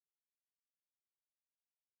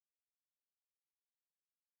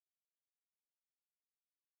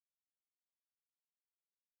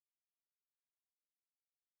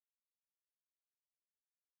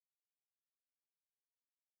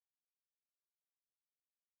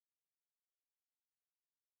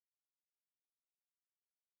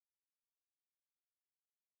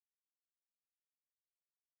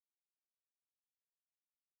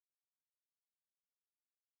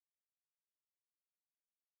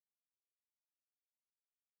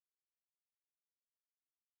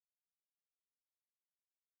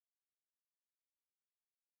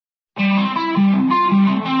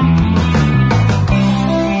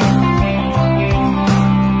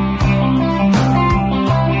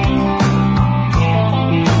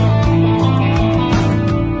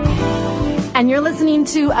and you're listening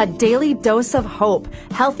to A Daily Dose of Hope,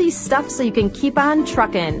 healthy stuff so you can keep on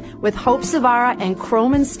trucking with Hope Savara and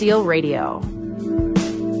Chrome and Steel Radio.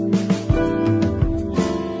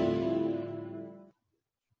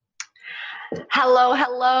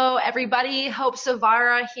 Hello, everybody. Hope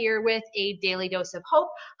Savara here with A Daily Dose of Hope.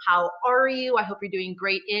 How are you? I hope you're doing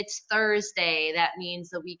great. It's Thursday. That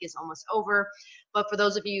means the week is almost over. But for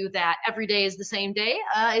those of you that every day is the same day,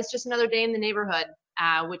 it's just another day in the neighborhood,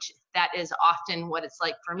 which that is often what it's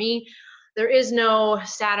like for me. There is no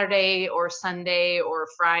Saturday or Sunday or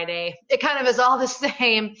Friday. It kind of is all the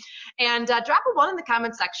same. And drop a 1 in the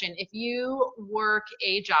comment section if you work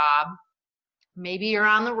a job. Maybe you're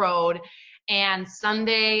on the road and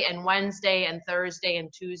Sunday and Wednesday and Thursday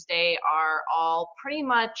and Tuesday are all pretty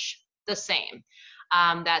much the same.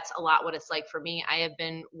 That's a lot what it's like for me. I have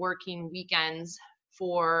been working weekends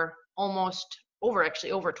for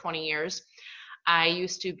over 20 years. I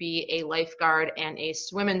used to be a lifeguard and a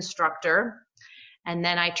swim instructor, and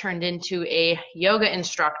then I turned into a yoga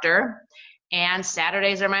instructor, and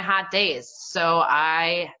Saturdays are my hot days. So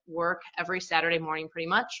I work every Saturday morning pretty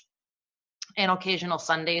much, and occasional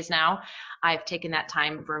Sundays now. I've taken that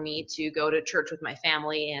time for me to go to church with my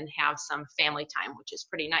family and have some family time, which is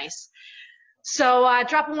pretty nice. So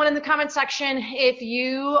drop a 1 in the comment section if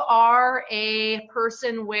you are a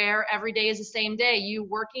person where every day is the same day. You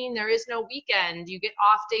working, there is no weekend. You get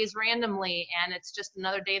off days randomly, and it's just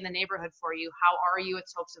another day in the neighborhood for you. How are you?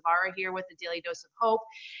 It's Hope Savara here with the Daily Dose of Hope.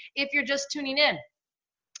 If you're just tuning in,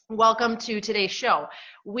 welcome to today's show.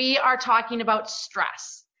 We are talking about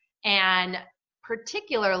stress, and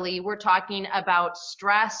particularly we're talking about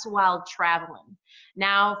stress while traveling.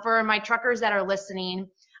 Now, for my truckers that are listening,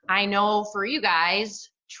 I know for you guys,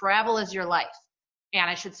 travel is your life. And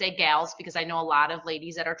I should say gals, because I know a lot of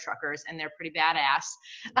ladies that are truckers and they're pretty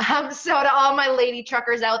badass. So to all my lady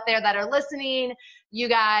truckers out there that are listening, you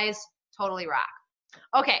guys totally rock.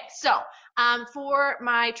 Okay, so for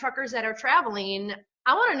my truckers that are traveling,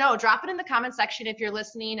 I want to know, drop it in the comment section if you're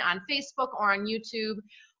listening on Facebook or on YouTube.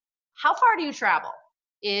 How far do you travel?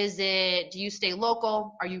 Do you stay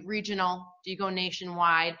local? Are you regional? Do you go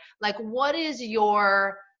nationwide? Like, what is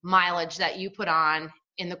your mileage that you put on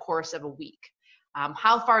in the course of a week?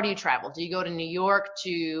 How far do you travel? Do you go to New York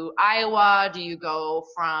to Iowa? Do you go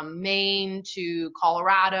from Maine to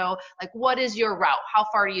Colorado? Like, what is your route? How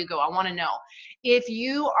far do you go? I want to know. If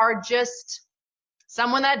you are just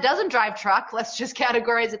someone that doesn't drive truck, let's just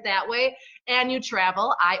categorize it that way, and you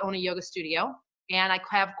travel, I own a yoga studio. And I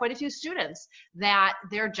have quite a few students that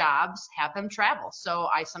their jobs have them travel. So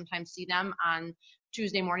I sometimes see them on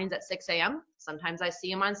Tuesday mornings at 6 a.m. Sometimes I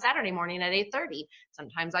see them on Saturday morning at 8:30.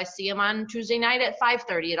 Sometimes I see them on Tuesday night at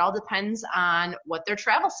 5:30. It all depends on what their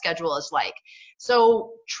travel schedule is like.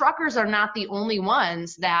 So truckers are not the only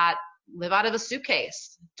ones that live out of a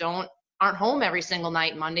suitcase, aren't home every single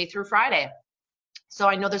night, Monday through Friday. So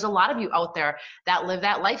I know there's a lot of you out there that live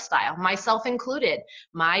that lifestyle, myself included.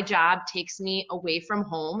 My job takes me away from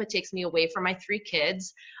home. It takes me away from my 3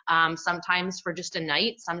 kids, sometimes for just a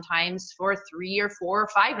night, sometimes for 3 or 4 or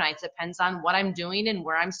 5 nights. Depends on what I'm doing and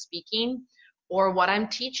where I'm speaking or what I'm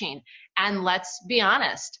teaching. And let's be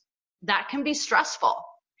honest, that can be stressful.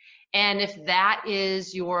 And if that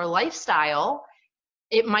is your lifestyle,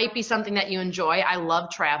 it might be something that you enjoy. I love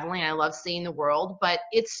traveling. I love seeing the world, but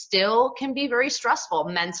it still can be very stressful.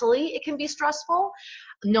 Mentally, it can be stressful,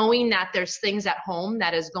 knowing that there's things at home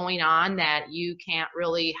that is going on that you can't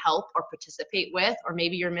really help or participate with, or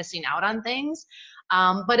maybe you're missing out on things.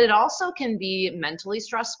 But it also can be mentally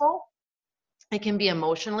stressful. It can be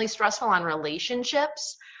emotionally stressful on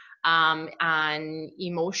relationships, on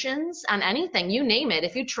emotions, on anything, you name it.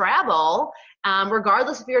 If you travel,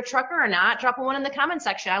 regardless if you're a trucker or not, drop a 1 in the comment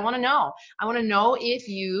section. I want to know. I want to know if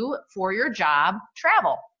you, for your job,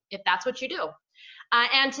 travel, if that's what you do.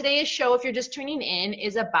 And today's show, if you're just tuning in,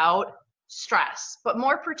 is about stress, but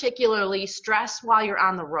more particularly stress while you're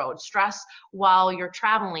on the road, stress while you're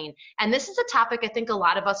traveling. And this is a topic I think a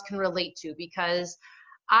lot of us can relate to, because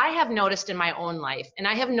I have noticed in my own life, and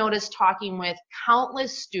I have noticed talking with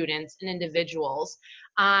countless students and individuals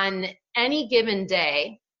on any given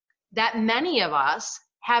day, that many of us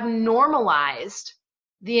have normalized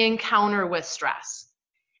the encounter with stress.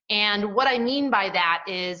 And what I mean by that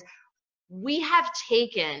is we have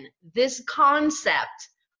taken this concept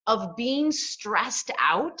of being stressed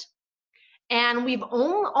out and we've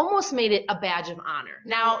almost made it a badge of honor.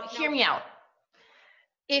 Now, hear me out.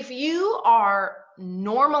 If you are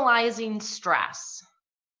normalizing stress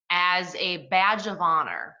as a badge of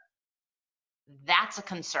honor, that's a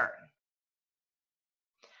concern.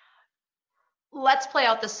 Let's play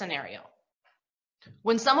out this scenario.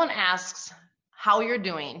 When someone asks, how you're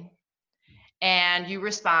doing, and you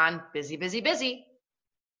respond, busy, busy, busy.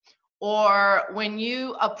 Or when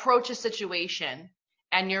you approach a situation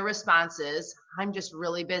and your response is, I'm just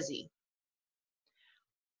really busy.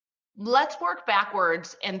 Let's work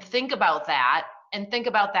backwards and think about that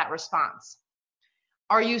response.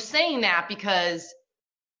 Are you saying that because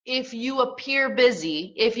if you appear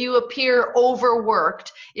busy, if you appear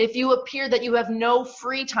overworked, if you appear that you have no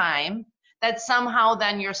free time, that somehow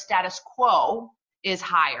then your status quo is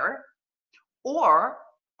higher? Or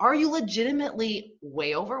are you legitimately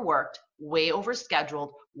way overworked, way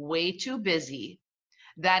overscheduled, way too busy,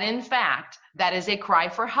 that in fact, that is a cry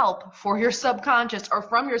for help for your subconscious or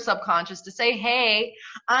from your subconscious to say, hey,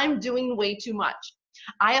 I'm doing way too much.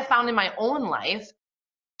 I have found in my own life,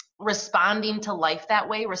 responding to life that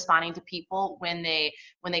way, responding to people when they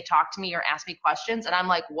talk to me or ask me questions, and I'm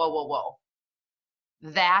like, whoa, whoa, whoa,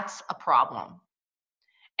 that's a problem.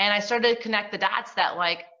 And I started to connect the dots that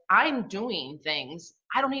like, I'm doing things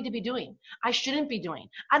I don't need to be doing. I shouldn't be doing.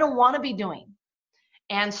 I don't want to be doing.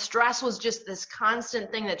 And stress was just this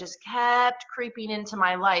constant thing that just kept creeping into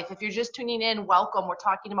my life. If you're just tuning in, welcome. We're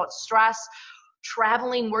talking about stress,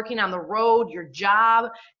 traveling, working on the road, your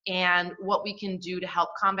job, and what we can do to help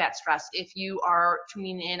combat stress. If you are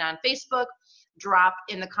tuning in on Facebook, drop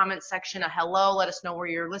in the comment section a hello. Let us know where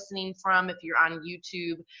you're listening from. If you're on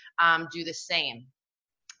YouTube, do the same.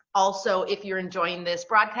 Also, if you're enjoying this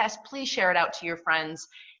broadcast, please share it out to your friends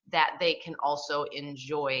that they can also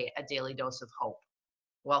enjoy a daily dose of hope.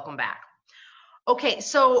 Welcome back. Okay,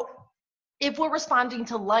 so if we're responding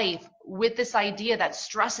to life with this idea that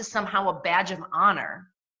stress is somehow a badge of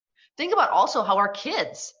honor, think about also how our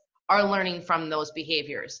kids are learning from those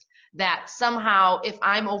behaviors. That somehow if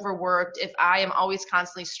I'm overworked, if I am always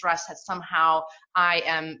constantly stressed, that somehow I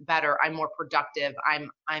am better, I'm more productive,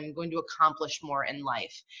 I'm going to accomplish more in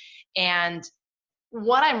life. And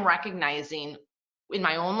what I'm recognizing in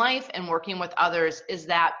my own life and working with others is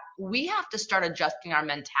that we have to start adjusting our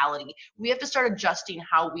mentality. We have to start adjusting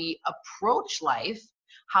how we approach life,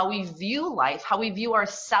 how we view life, how we view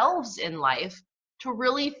ourselves in life, to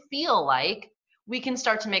really feel like we can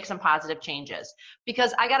start to make some positive changes.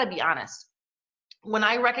 Because I gotta be honest, when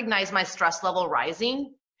I recognize my stress level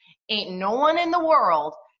rising, ain't no one in the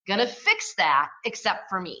world gonna fix that except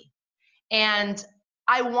for me. And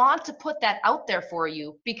I want to put that out there for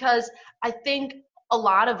you because I think a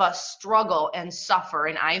lot of us struggle and suffer,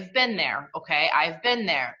 and I've been there, okay? I've been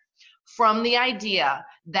there, from the idea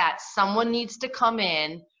that someone needs to come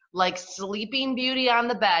in like Sleeping Beauty on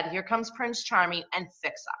the bed, here comes Prince Charming, and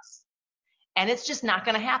fix us. And it's just not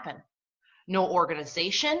gonna happen. No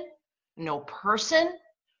organization, no person,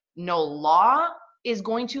 no law is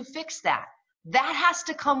going to fix that. That has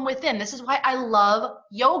to come within. This is why I love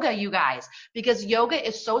yoga, you guys, because yoga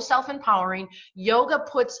is so self-empowering. Yoga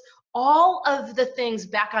puts all of the things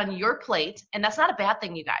back on your plate, and that's not a bad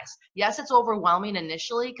thing, you guys. Yes, it's overwhelming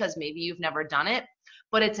initially because maybe you've never done it,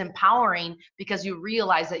 but it's empowering because you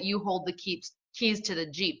realize that you hold the keys to the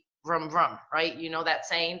Jeep. Vroom, vroom, right? You know that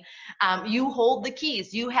saying? You hold the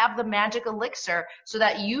keys. You have the magic elixir so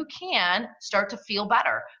that you can start to feel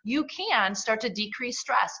better. You can start to decrease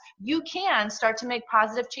stress. You can start to make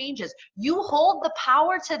positive changes. You hold the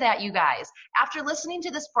power to that, you guys. After listening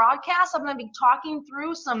to this broadcast, I'm going to be talking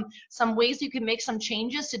through some ways you can make some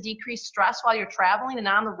changes to decrease stress while you're traveling and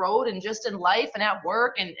on the road and just in life and at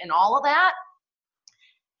work and all of that.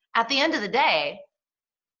 At the end of the day,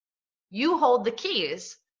 you hold the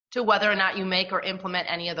keys to whether or not you make or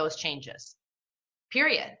implement any of those changes,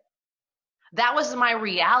 period. That was my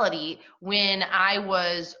reality when I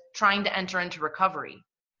was trying to enter into recovery.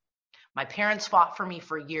 My parents fought for me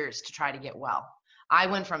for years to try to get well. I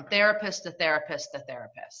went from therapist to therapist to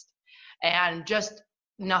therapist, and just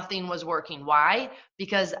nothing was working. Why?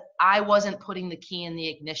 Because I wasn't putting the key in the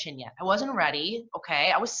ignition yet. I wasn't ready,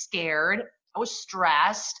 okay? I was scared. I was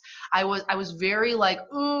stressed. I was very like,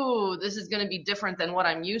 ooh, this is going to be different than what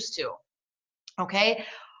I'm used to. Okay.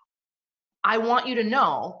 I want you to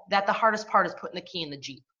know that the hardest part is putting the key in the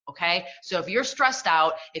Jeep. Okay. So if you're stressed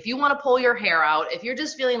out, if you want to pull your hair out, if you're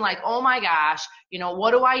just feeling like, oh my gosh, you know,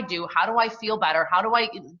 what do I do? How do I feel better? How do I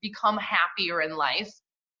become happier in life?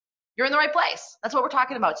 You're in the right place. That's what we're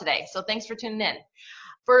talking about today. So thanks for tuning in.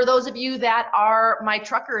 For those of you that are my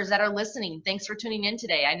truckers that are listening, thanks for tuning in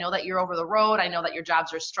today. I know that you're over the road. I know that your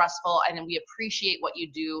jobs are stressful, and we appreciate what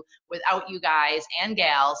you do. Without you guys and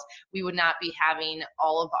gals, we would not be having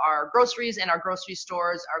all of our groceries and our grocery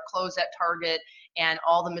stores, our clothes at Target, and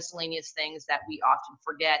all the miscellaneous things that we often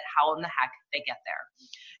forget how in the heck they get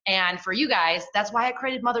there. And for you guys, that's why I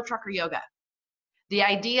created Mother Trucker Yoga. The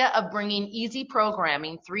idea of bringing easy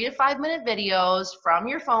programming, 3 to 5 minute videos from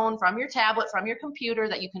your phone, from your tablet, from your computer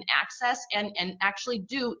that you can access and actually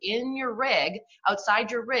do in your rig, outside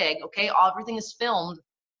your rig, okay? Everything is filmed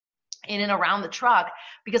in and around the truck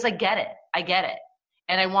because I get it.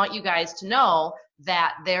 And I want you guys to know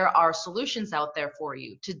that there are solutions out there for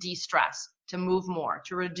you to de-stress, to move more,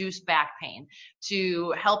 to reduce back pain,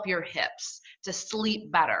 to help your hips, to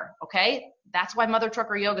sleep better, okay? That's why Mother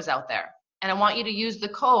Trucker Yoga is out there. And I want you to use the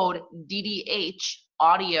code DDH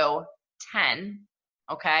Audio 10,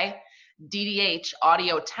 okay? DDH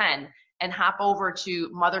Audio 10, and hop over to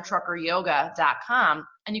mothertruckeryoga.com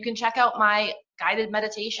and you can check out my guided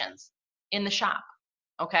meditations in the shop.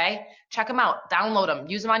 Okay, check them out, download them,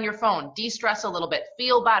 use them on your phone, de-stress a little bit,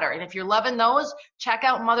 feel better. And if you're loving those, check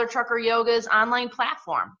out Mother Trucker Yoga's online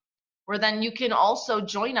platform, where then you can also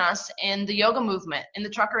join us in the yoga movement in the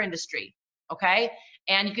trucker industry. Okay,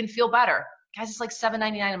 and you can feel better. Guys, it's like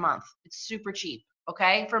 $7.99 a month. It's super cheap.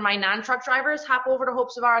 Okay, for my non-truck drivers, hop over to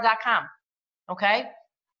hopesofara.com. Okay,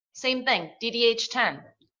 same thing, DDH10.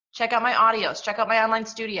 Check out my audios, check out my online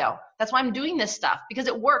studio. That's why I'm doing this stuff, because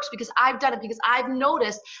it works, because I've done it, because I've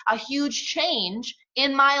noticed a huge change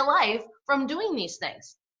in my life from doing these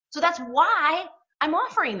things. So that's why I'm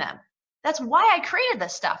offering them. That's why I created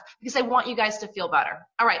this stuff, because I want you guys to feel better.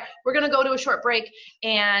 All right, we're gonna go to a short break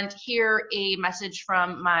and hear a message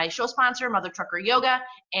from my show sponsor, Mother Trucker Yoga.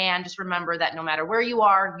 And just remember that no matter where you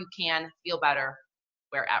are, you can feel better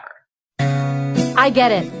wherever. I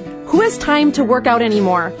get it. Who has time to work out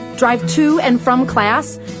anymore, drive to and from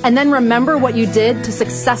class, and then remember what you did to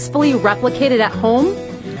successfully replicate it at home?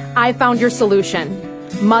 I found your solution.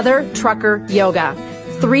 Mother Trucker Yoga.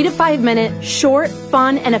 3 to 5 minute, short,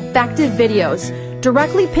 fun, and effective videos,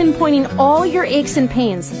 directly pinpointing all your aches and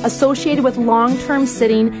pains associated with long-term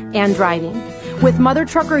sitting and driving. With Mother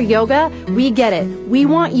Trucker Yoga, we get it. We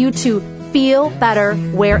want you to feel better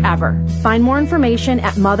wherever. Find more information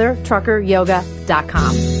at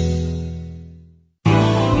mothertruckeryoga.com.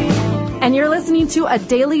 And you're listening to A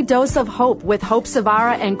Daily Dose of Hope with Hope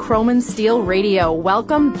Savara and Croman Steel Radio.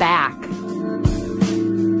 Welcome back.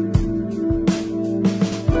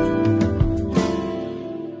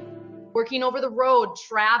 Working over the road,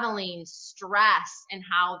 traveling, stress, and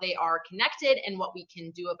how they are connected and what we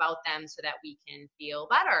can do about them so that we can feel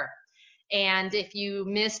better. And if you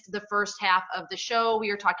missed the first half of the show, we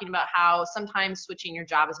were talking about how sometimes switching your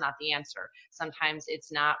job is not the answer. Sometimes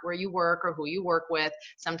it's not where you work or who you work with.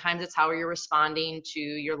 Sometimes it's how you're responding to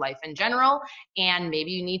your life in general. And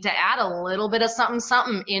maybe you need to add a little bit of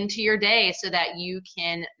something into your day so that you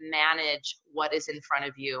can manage what is in front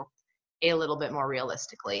of you a little bit more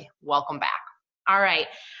realistically. Welcome back. All right.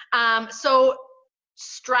 So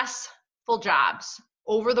stressful jobs,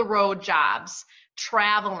 over the road jobs,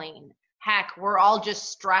 traveling. Heck, we're all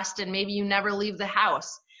just stressed and maybe you never leave the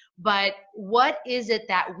house. But what is it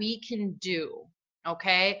that we can do?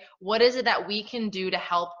 Okay? What is it that we can do to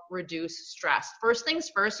help reduce stress? First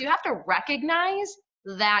things first, you have to recognize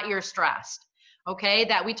that you're stressed. Okay?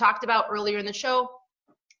 That we talked about earlier in the show,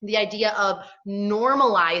 the idea of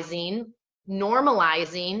normalizing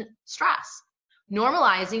stress.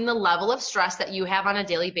 Normalizing the level of stress that you have on a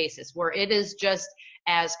daily basis, where it is just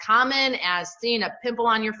as common as seeing a pimple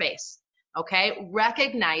on your face. Okay,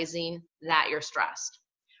 recognizing that you're stressed.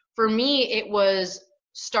 For me, it was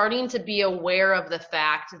starting to be aware of the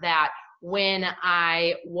fact that when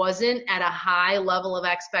I wasn't at a high level of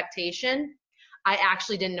expectation, I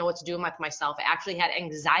actually didn't know what to do with myself. I actually had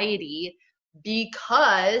anxiety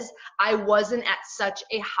because I wasn't at such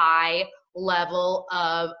a high level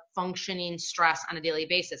of functioning stress on a daily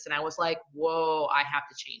basis. And I was like, whoa, I have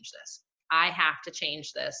to change this. I have to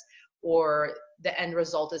change this, or the end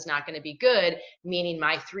result is not going to be good, meaning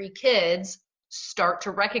my 3 kids start to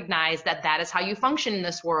recognize that that is how you function in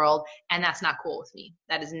this world, and that's not cool with me.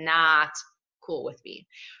 That is not cool with me.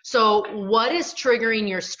 So what is triggering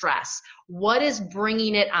your stress? What is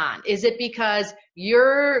bringing it on? Is it because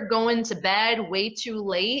you're going to bed way too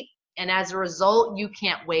late, and as a result, you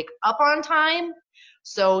can't wake up on time?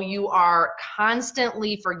 So you are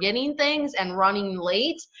constantly forgetting things and running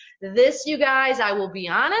late. This, you guys, I will be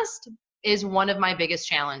honest, is one of my biggest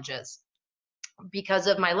challenges because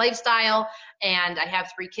of my lifestyle. And I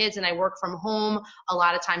have 3 kids and I work from home. A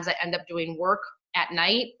lot of times I end up doing work at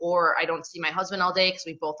night, or I don't see my husband all day because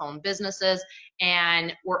we both own businesses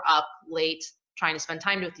and we're up late trying to spend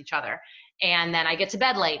time with each other. And then I get to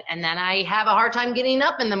bed late, and then I have a hard time getting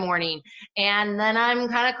up in the morning, and then I'm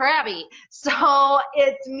kind of crabby. So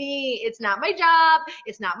it's me. It's not my job.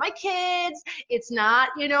 It's not my kids. It's not,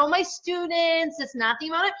 my students. It's not the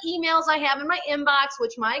amount of emails I have in my inbox,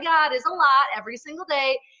 which, my God, is a lot every single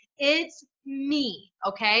day. It's me,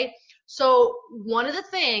 okay? So one of the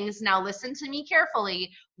things, now listen to me carefully,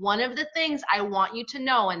 one of the things I want you to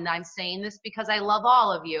know, and I'm saying this because I love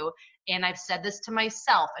all of you, and I've said this to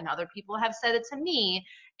myself, and other people have said it to me,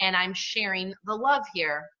 and I'm sharing the love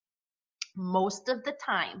here. Most of the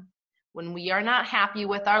time, when we are not happy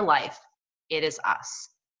with our life, it is us.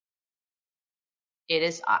 It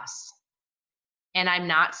is us. And I'm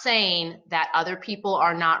not saying that other people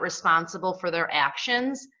are not responsible for their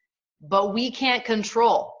actions, but we can't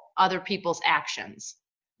control other people's actions.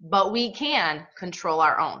 But we can control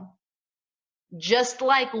our own. Just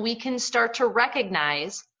like we can start to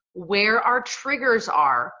recognize where our triggers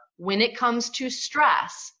are when it comes to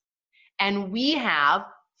stress, and we have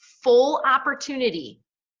full opportunity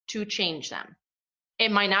to change them.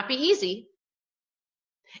 It might not be easy.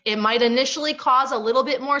 It might initially cause a little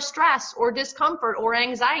bit more stress or discomfort or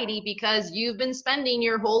anxiety because you've been spending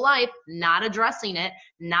your whole life not addressing it,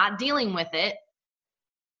 not dealing with it,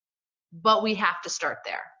 but we have to start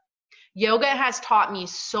there. Yoga has taught me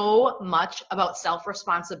so much about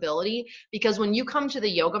self-responsibility, because when you come to the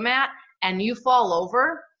yoga mat and you fall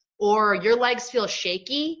over, or your legs feel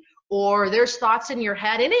shaky, or there's thoughts in your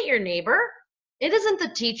head, it ain't your neighbor. It isn't the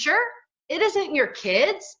teacher. It isn't your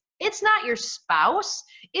kids. It's not your spouse.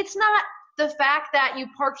 It's not the fact that you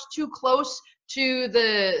parked too close to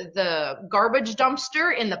the garbage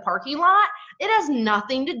dumpster in the parking lot. It has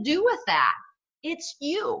nothing to do with that. It's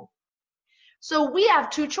you. So we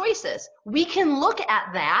have two choices. We can look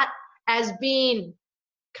at that as being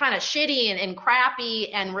kind of shitty and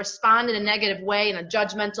crappy and respond in a negative way, in a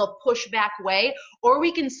judgmental pushback way, or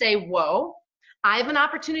we can say, whoa, I have an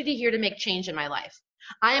opportunity here to make change in my life.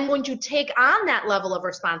 I am going to take on that level of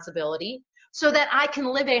responsibility so that I can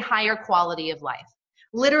live a higher quality of life.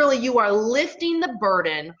 Literally, you are lifting the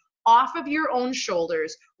burden off of your own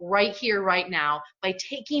shoulders right here, right now, by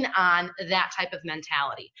taking on that type of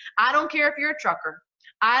mentality. I don't care if you're a trucker.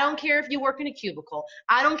 I don't care if you work in a cubicle.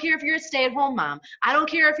 I don't care if you're a stay-at-home mom. I don't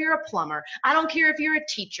care if you're a plumber. I don't care if you're a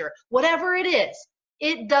teacher. Whatever it is,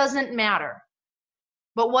 it doesn't matter.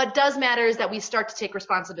 But what does matter is that we start to take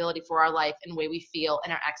responsibility for our life and the way we feel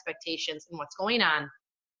and our expectations and what's going on,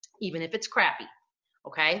 even if it's crappy,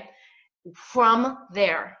 okay? From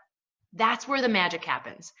there, that's where the magic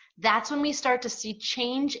happens. That's when we start to see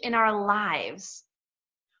change in our lives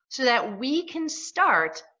so that we can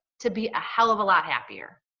start to be a hell of a lot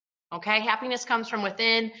happier. Okay, happiness comes from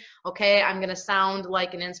within. Okay, I'm going to sound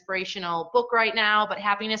like an inspirational book right now, but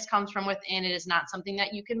happiness comes from within. It is not something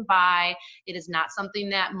that you can buy. It is not something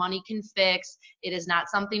that money can fix. It is not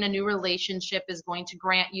something a new relationship is going to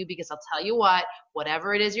grant you, because I'll tell you what,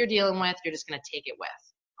 whatever it is you're dealing with, you're just going to take it with.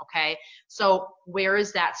 Okay, so where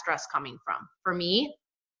is that stress coming from? For me,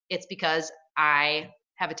 it's because I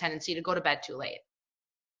have a tendency to go to bed too late.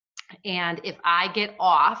 And if I get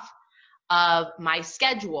off of my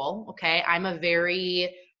schedule, okay, I'm a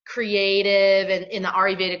very creative, and in the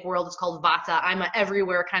Ayurvedic world, it's called Vata. I'm an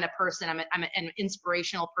everywhere kind of person. I'm an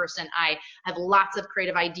inspirational person. I have lots of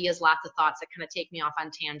creative ideas, lots of thoughts that kind of take me off on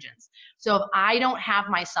tangents. So if I don't have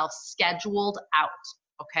myself scheduled out,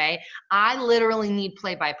 okay, I literally need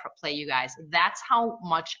play-by-play, you guys. That's how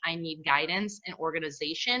much I need guidance and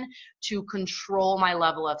organization to control my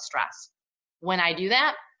level of stress. When I do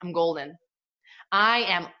that, I'm golden. I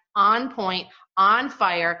am on point, on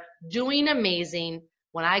fire, doing amazing.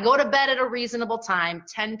 When I go to bed at a reasonable time,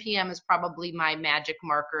 10 p.m. is probably my magic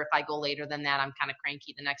marker. If I go later than that, I'm kind of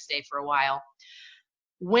cranky the next day for a while.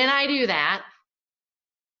 When I do that,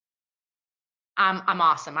 I'm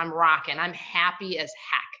awesome. I'm rocking. I'm happy as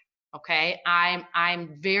heck. Okay.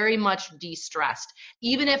 I'm very much de-stressed.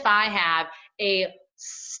 Even if I have a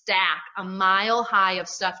stack, a mile high of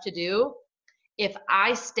stuff to do, if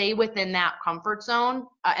I stay within that comfort zone,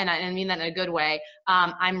 and I mean that in a good way,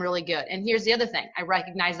 I'm really good. And here's the other thing. I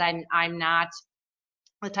recognize that I'm not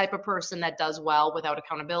the type of person that does well without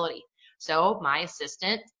accountability. So my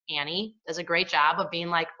assistant, Annie, does a great job of being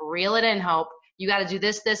like, reel it in, Hope. You got to do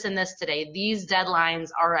this, this, and this today. These deadlines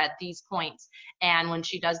are at these points. And when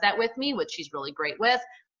she does that with me, which she's really great with,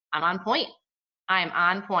 I'm on point. I'm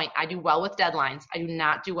on point. I do well with deadlines. I do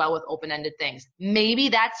not do well with open-ended things. Maybe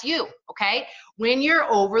that's you, okay? When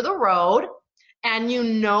you're over the road and you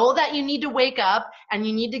know that you need to wake up and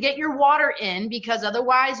you need to get your water in because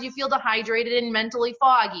otherwise you feel dehydrated and mentally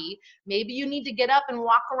foggy. Maybe you need to get up and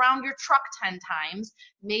walk around your truck 10 times.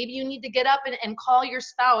 Maybe you need to get up and call your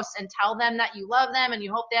spouse and tell them that you love them and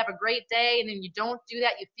you hope they have a great day, and then you don't do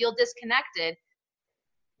that, you feel disconnected.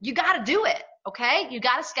 You got to do it, okay? You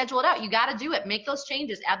got to schedule it out. You got to do it. Make those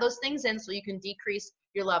changes, add those things in so you can decrease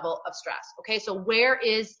your level of stress, okay? So where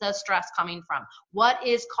is the stress coming from? What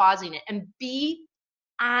is causing it? And be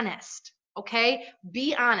honest, okay?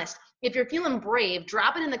 Be honest. If you're feeling brave,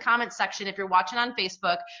 drop it in the comment section if you're watching on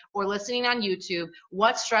Facebook or listening on YouTube.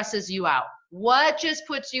 What stresses you out? What just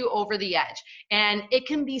puts you over the edge? And it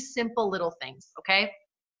can be simple little things, okay?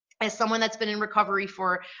 As someone that's been in recovery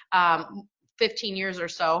for 15 years or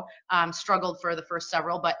so, struggled for the first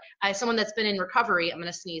several, but as someone that's been in recovery, I'm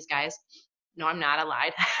going to sneeze, guys. No, I'm not. I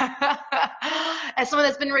lied. As someone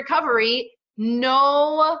that's been in recovery,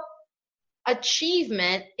 no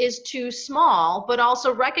achievement is too small, but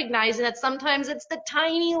also recognizing that sometimes it's the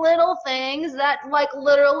tiny little things that like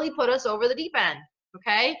literally put us over the deep end.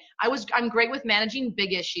 Okay, I'm great with managing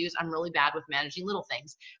big issues. I'm really bad with managing little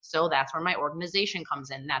things. So that's where my organization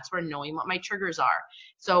comes in. That's where knowing what my triggers are.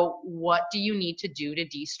 So what do you need to do to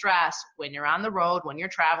de-stress when you're on the road, when you're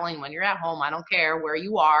traveling, when you're at home? I don't care where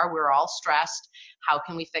you are. We're all stressed. How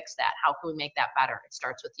can we fix that? How can we make that better? It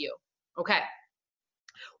starts with you. Okay.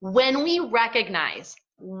 When we recognize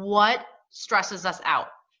what stresses us out,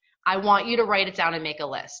 I want you to write it down and make a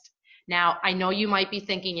list. Now, I know you might be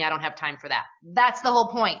thinking, yeah, I don't have time for that. That's the whole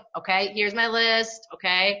point, okay? Here's my list,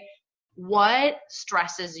 okay? What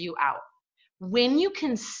stresses you out? When you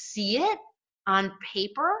can see it on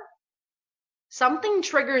paper, something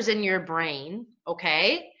triggers in your brain,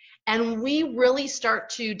 okay? And we really start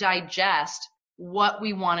to digest what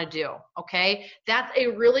we want to do, okay? That's a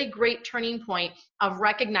really great turning point of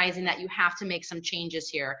recognizing that you have to make some changes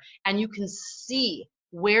here, and you can see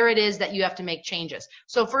where it is that you have to make changes.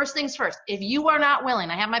 So first things first, if you are not willing,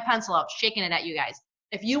 I have my pencil out, shaking it at you guys.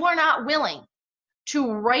 If you are not willing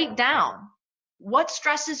to write down what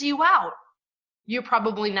stresses you out, you're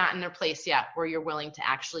probably not in a place yet where you're willing to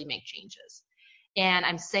actually make changes. And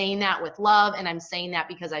I'm saying that with love, and I'm saying that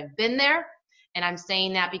because I've been there, and I'm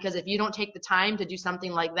saying that because if you don't take the time to do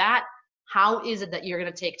something like that, how is it that you're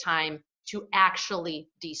going to take time to actually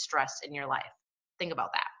de-stress in your life? Think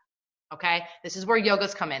about that. Okay, this is where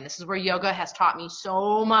yoga's come in. This is where yoga has taught me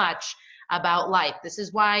so much about life. This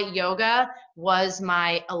is why yoga was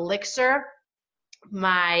my elixir,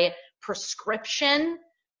 my prescription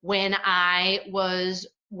when I was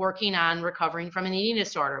working on recovering from an eating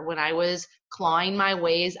disorder, when I was clawing my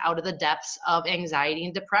ways out of the depths of anxiety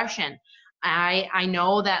and depression. I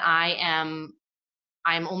know that I'm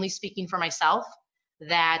only speaking for myself,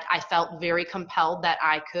 that I felt very compelled that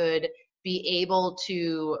I could be able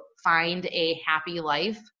to find a happy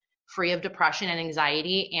life free of depression and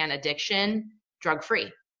anxiety and addiction,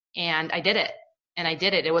 drug-free. And I did it. And I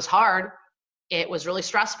did it. It was hard. It was really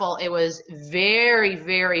stressful. It was very,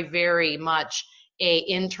 very, very much a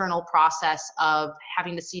internal process of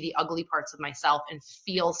having to see the ugly parts of myself and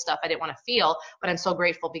feel stuff I didn't want to feel. But I'm so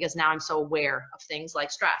grateful because now I'm so aware of things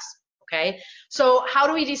like stress. Okay, so how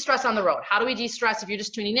do we de-stress on the road? How do we de-stress? If you're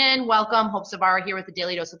just tuning in, welcome. Hope Savara here with the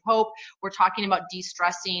Daily Dose of Hope. We're talking about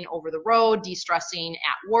de-stressing over the road, de-stressing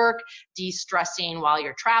at work, de-stressing while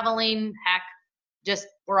you're traveling. Heck, just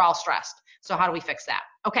we're all stressed. So how do we fix that?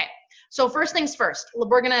 Okay, so first things first.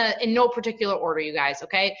 We're gonna, in no particular order, you guys,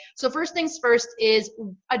 okay? So first things first is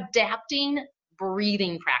adapting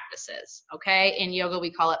breathing practices, okay? In yoga,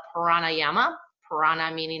 we call it pranayama.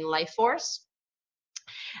 Prana meaning life force.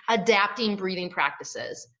 Adapting breathing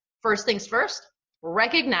practices. First things first,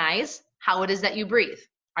 recognize how it is that you breathe.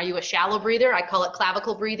 Are you a shallow breather? I call it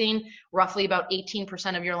clavicle breathing. Roughly about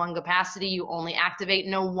 18% of your lung capacity you only activate.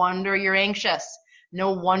 No wonder you're anxious.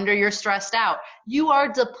 No wonder you're stressed out. You are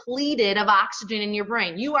depleted of oxygen in your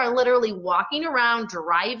brain. You are literally walking around,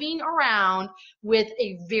 driving around with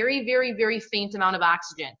a very, very, very faint amount of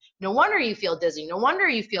oxygen. No wonder you feel dizzy. No wonder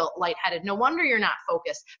you feel lightheaded. No wonder you're not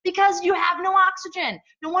focused because you have no oxygen.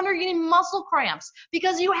 No wonder you're getting muscle cramps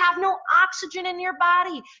because you have no oxygen in your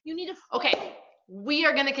body. You need to, okay. We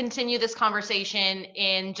are going to continue this conversation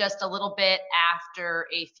in just a little bit after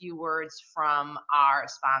a few words from our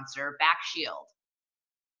sponsor, BackShield.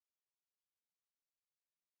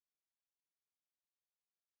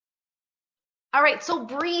 All right, so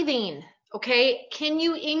breathing, okay? Can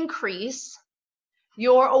you increase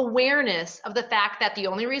your awareness of the fact that the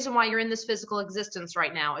only reason why you're in this physical existence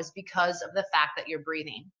right now is because of the fact that you're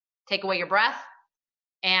breathing? Take away your breath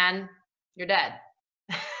and you're dead.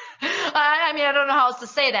 I mean, I don't know how else to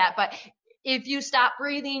say that, but if you stop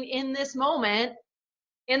breathing in this moment,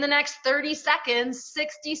 in the next 30 seconds,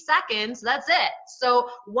 60 seconds, that's it. So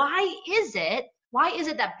why is it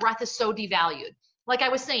that breath is so devalued? Like I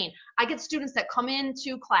was saying, I get students that come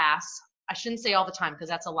into class, I shouldn't say all the time because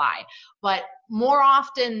that's a lie, but more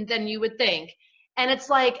often than you would think. And it's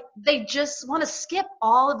like they just want to skip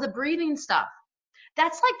all of the breathing stuff.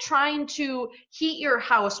 That's like trying to heat your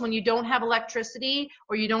house when you don't have electricity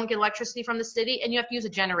or you don't get electricity from the city and you have to use a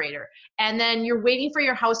generator. And then you're waiting for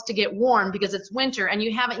your house to get warm because it's winter and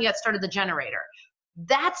you haven't yet started the generator.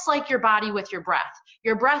 That's like your body with your breath.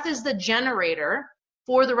 Your breath is the generator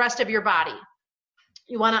for the rest of your body.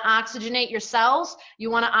 You want to oxygenate your cells.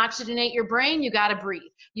 You want to oxygenate your brain. You got to breathe.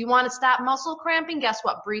 You want to stop muscle cramping. Guess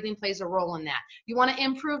what? Breathing plays a role in that. You want to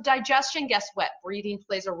improve digestion. Guess what? Breathing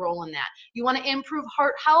plays a role in that. You want to improve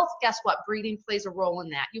heart health. Guess what? Breathing plays a role in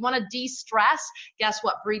that. You want to de-stress. Guess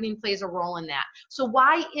what? Breathing plays a role in that. So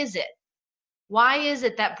why is it? Why is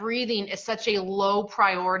it that breathing is such a low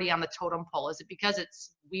priority on the totem pole? Is it because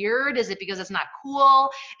it's weird? Is it because it's not cool?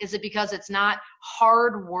 Is it because it's not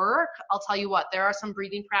hard work? I'll tell you what, there are some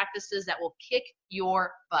breathing practices that will kick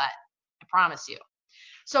your butt. I promise you.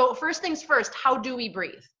 So first things first, how do we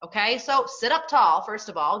breathe? Okay, so sit up tall, first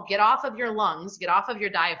of all, get off of your lungs, get off of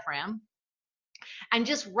your diaphragm, and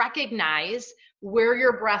just recognize where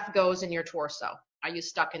your breath goes in your torso. Are you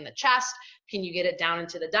stuck in the chest? Can you get it down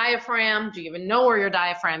into the diaphragm? Do you even know where your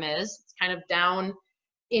diaphragm is? It's kind of down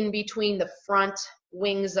in between the front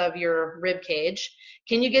wings of your rib cage.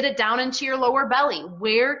 Can you get it down into your lower belly?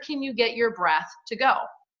 Where can you get your breath to go?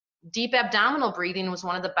 Deep abdominal breathing was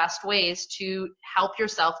one of the best ways to help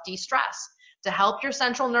yourself de-stress, to help your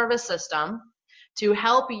central nervous system, to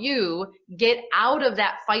help you get out of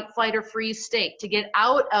that fight, flight, or freeze state, to get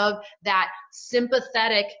out of that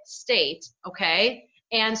sympathetic state, okay,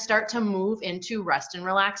 and start to move into rest and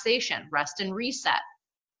relaxation, rest and reset.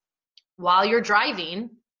 While you're driving,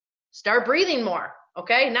 start breathing more,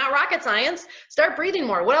 okay? Not rocket science, start breathing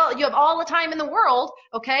more. Well, you have all the time in the world,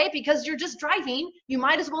 okay, because you're just driving. You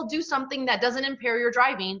might as well do something that doesn't impair your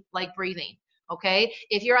driving, like breathing, okay?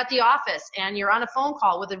 If you're at the office and you're on a phone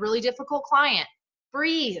call with a really difficult client,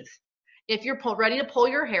 breathe. If you're ready to pull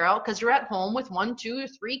your hair out because you're at home with 1, 2, or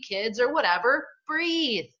 3 kids or whatever,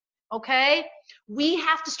 breathe, okay? We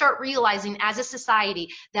have to start realizing as a society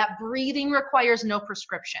that breathing requires no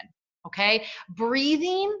prescription, okay?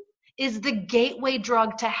 Breathing is the gateway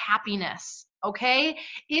drug to happiness, okay?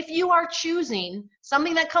 If you are choosing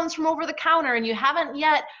something that comes from over the counter and you haven't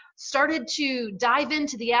yet started to dive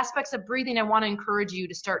into the aspects of breathing, I want to encourage you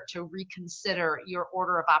to start to reconsider your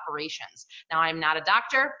order of operations. Now, I'm not a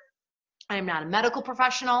doctor. I am not a medical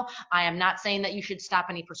professional. I am not saying that you should stop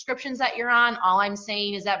any prescriptions that you're on. All I'm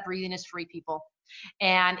saying is that breathing is free, people.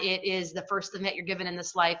 And it is the first thing that you're given in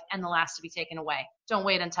this life and the last to be taken away. Don't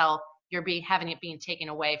wait until you're having it being taken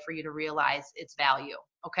away for you to realize its value,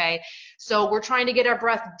 okay? So we're trying to get our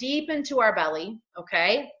breath deep into our belly,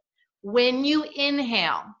 okay? When you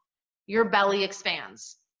inhale, your belly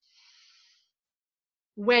expands.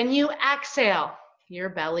 When you exhale, your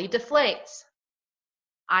belly deflates.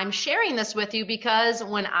 I'm sharing this with you because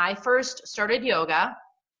when I first started yoga,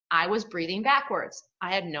 I was breathing backwards.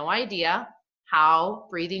 I had no idea how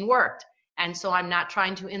breathing worked. And so I'm not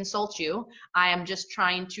trying to insult you. I am just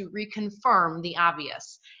trying to reconfirm the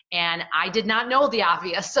obvious. And I did not know the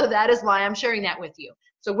obvious, so that is why I'm sharing that with you.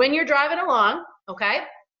 So when you're driving along, okay,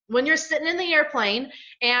 when you're sitting in the airplane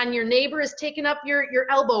and your neighbor is taking up your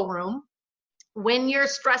elbow room, when you're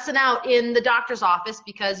stressing out in the doctor's office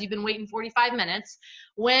because you've been waiting 45 minutes,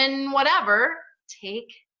 when whatever,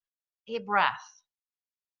 take a breath.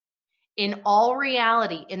 In all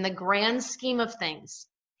reality, in the grand scheme of things,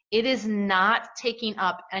 it is not taking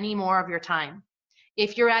up any more of your time.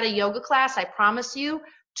 If you're at a yoga class, I promise you,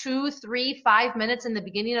 2, 3, 5 minutes in the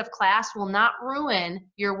beginning of class will not ruin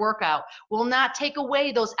your workout, will not take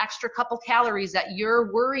away those extra couple calories that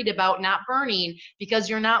you're worried about not burning because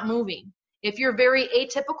you're not moving. If you're very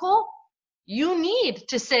atypical, you need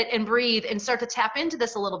to sit and breathe and start to tap into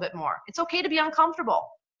this a little bit more. It's okay to be uncomfortable,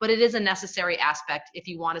 but it is a necessary aspect if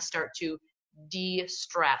you want to start to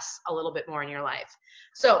de-stress a little bit more in your life.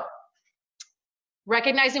 So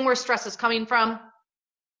recognizing where stress is coming from,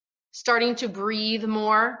 starting to breathe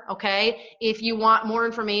more, okay? If you want more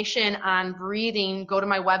information on breathing, go to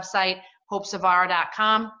my website,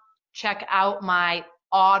 hopesavara.com. Check out my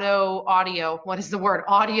audio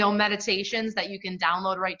meditations that you can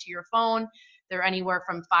download right to your phone. They're anywhere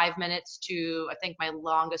from 5 minutes to, I think my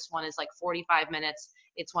longest one is like 45 minutes.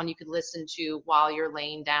 It's one you could listen to while you're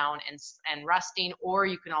laying down and resting, or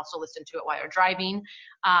you can also listen to it while you're driving.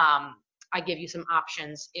 I give you some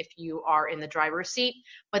options if you are in the driver's seat.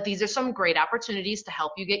 But these are some great opportunities to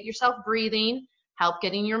help you get yourself breathing, help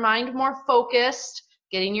getting your mind more focused,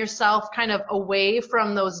 getting yourself kind of away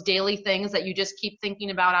from those daily things that you just keep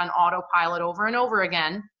thinking about on autopilot over and over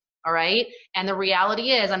again. All right. And the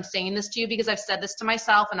reality is, I'm saying this to you because I've said this to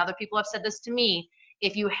myself and other people have said this to me.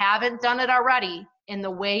 If you haven't done it already in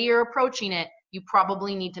the way you're approaching it, you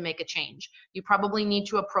probably need to make a change. You probably need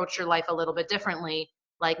to approach your life a little bit differently,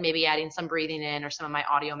 like maybe adding some breathing in or some of my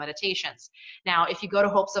audio meditations. Now, if you go to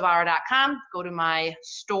hopesofara.com, go to my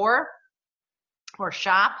store or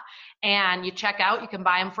shop, and you check out, you can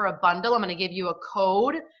buy them for a bundle. I'm going to give you a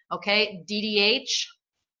code, okay? DDH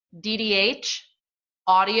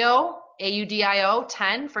audio, AUDIO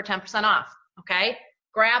 10 for 10% off, okay?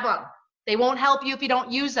 Grab them. They won't help you if you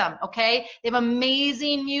don't use them, okay? They have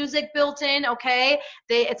amazing music built in, okay?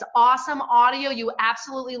 It's awesome audio. You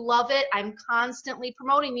absolutely love it. I'm constantly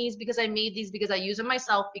promoting these because I made these because I use them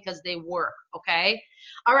myself because they work, okay?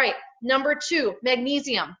 All right, number 2,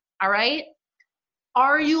 magnesium, all right?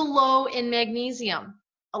 Are you low in magnesium?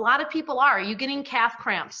 A lot of people are. Are you getting calf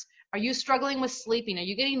cramps? Are you struggling with sleeping? Are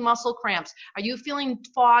you getting muscle cramps? Are you feeling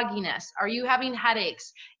fogginess? Are you having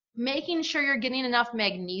headaches? Making sure you're getting enough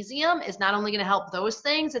magnesium is not only going to help those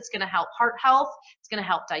things, it's going to help heart health, it's going to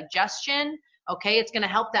help digestion, okay? It's going to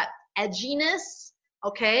help that edginess,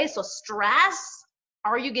 okay? So stress,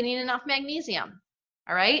 are you getting enough magnesium?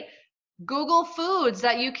 All right? Google foods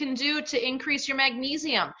that you can do to increase your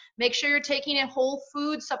magnesium. Make sure you're taking a whole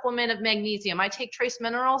food supplement of magnesium. I take trace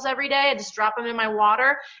minerals every day. I just drop them in my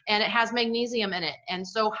water and it has magnesium in it. And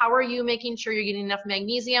so how are you making sure you're getting enough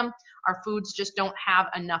magnesium? Our foods just don't have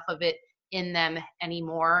enough of it in them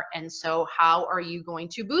anymore. And so how are you going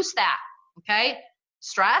to boost that? Okay?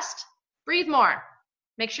 Stressed? Breathe more.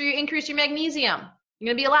 Make sure you increase your magnesium.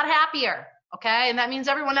 You're going to be a lot happier. Okay, and that means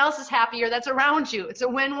everyone else is happier that's around you. It's a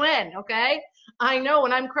win-win, okay? I know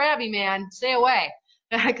when I'm crabby, man, stay away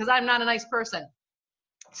because I'm not a nice person.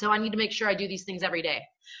 So I need to make sure I do these things every day.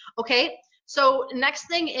 Okay, so next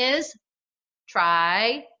thing is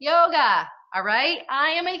try yoga, all right? I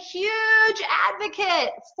am a huge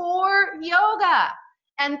advocate for yoga.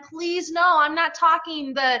 And please know, I'm not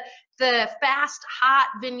talking the fast, hot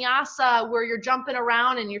vinyasa where you're jumping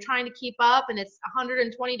around and you're trying to keep up and it's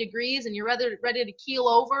 120 degrees and you're ready to keel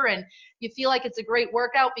over and you feel like it's a great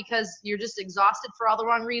workout because you're just exhausted for all the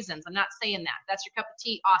wrong reasons. I'm not saying that. That's your cup of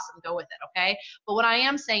tea. Awesome. Go with it, okay? But what I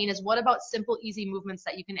am saying is, what about simple, easy movements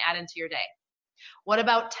that you can add into your day? What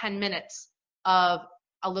about 10 minutes of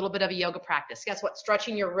a little bit of a yoga practice? Guess what?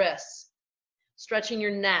 Stretching your wrists, stretching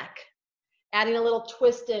your neck, adding a little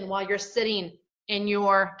twist in while you're sitting in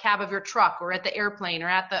your cab of your truck or at the airplane or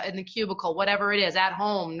in the cubicle, whatever it is, at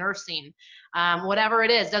home, nursing, whatever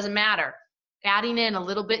it is, doesn't matter. Adding in a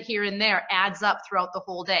little bit here and there adds up throughout the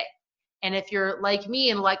whole day. And if you're like me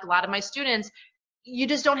and like a lot of my students, you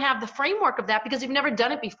just don't have the framework of that because you've never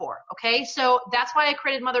done it before, okay? So that's why I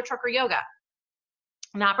created Mother Trucker Yoga.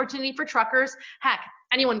 An opportunity for truckers. Heck,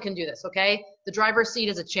 anyone can do this, okay? The driver's seat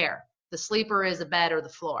is a chair. The sleeper is a bed or the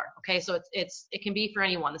floor, okay? So it can be for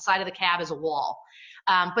anyone. The side of the cab is a wall.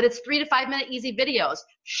 But it's 3 to 5 minute easy videos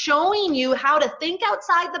showing you how to think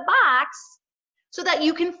outside the box so that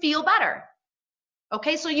you can feel better,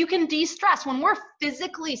 okay? So you can de-stress. When we're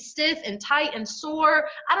physically stiff and tight and sore,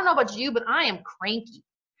 I don't know about you, but I am cranky.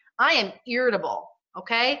 I am irritable,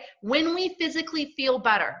 okay? When we physically feel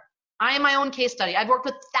better, I am my own case study. I've worked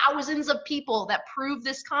with thousands of people that prove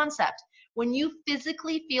this concept. When you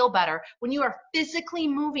physically feel better, when you are physically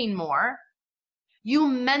moving more, you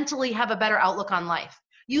mentally have a better outlook on life.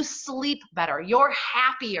 You sleep better. You're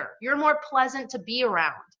happier. You're more pleasant to be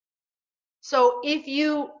around. So if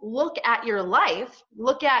you look at your life,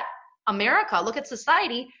 look at America, look at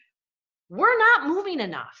society, we're not moving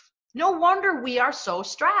enough. No wonder we are so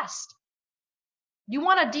stressed. You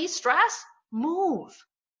want to de-stress? Move.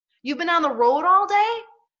 You've been on the road all day?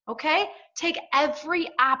 Okay, take every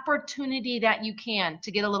opportunity that you can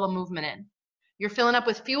to get a little movement in. You're filling up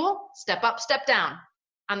with fuel, step up, step down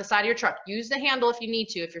on the side of your truck. Use the handle if you need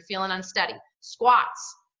to, if you're feeling unsteady.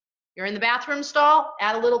 Squats. You're in the bathroom stall,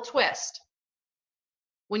 add a little twist.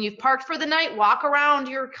 When you've parked for the night, walk around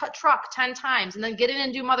your truck 10 times and then get in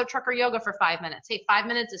and do Mother Trucker Yoga for 5 minutes. Hey, 5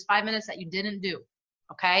 minutes is 5 minutes that you didn't do,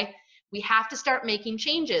 okay? We have to start making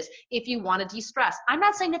changes if you want to de-stress. I'm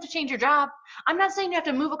not saying you have to change your job. I'm not saying you have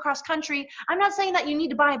to move across country. I'm not saying that you need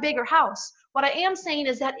to buy a bigger house. What I am saying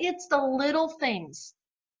is that it's the little things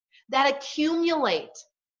that accumulate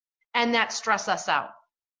and that stress us out.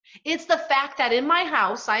 It's the fact that in my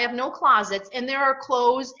house, I have no closets and there are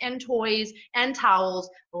clothes and toys and towels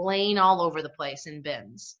laying all over the place in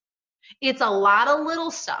bins. It's a lot of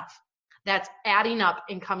little stuff that's adding up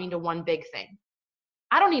and coming to one big thing.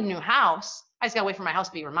 I don't need a new house. I just gotta wait for my house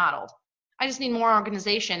to be remodeled. I just need more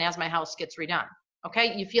organization as my house gets redone.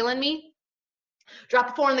 Okay, you feeling me? Drop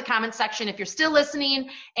a 4 in the comment section if you're still listening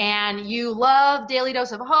and you love Daily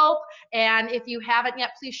Dose of Hope. And if you haven't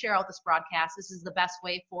yet, please share out this broadcast. This is the best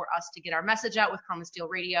way for us to get our message out with Chroma Steel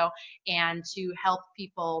Radio and to help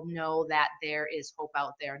people know that there is hope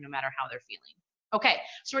out there no matter how they're feeling. Okay,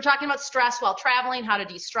 so we're talking about stress while traveling, how to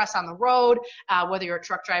de-stress on the road. Whether you're a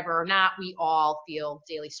truck driver or not, we all feel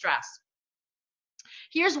daily stress.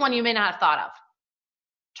 Here's one you may not have thought of.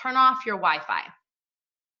 Turn off your Wi-Fi.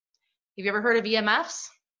 Have you ever heard of EMFs?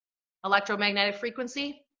 Electromagnetic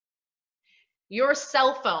frequency? Your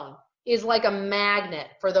cell phone is like a magnet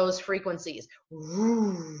for those frequencies.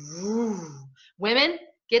 Women,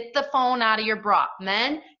 get the phone out of your bra.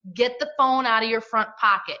 Men, get the phone out of your front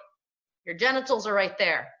pocket. Your genitals are right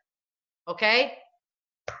there, okay?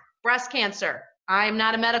 Breast cancer. I'm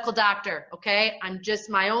not a medical doctor, okay? I'm just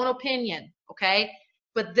my own opinion, okay?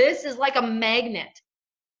 But this is like a magnet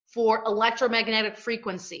for electromagnetic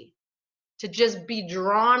frequency to just be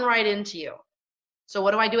drawn right into you. So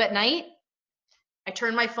what do I do at night? I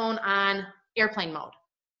turn my phone on airplane mode.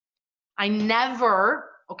 I never,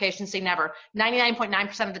 okay, I shouldn't say never,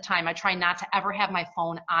 99.9% of the time, I try not to ever have my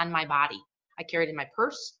phone on my body. I carry it in my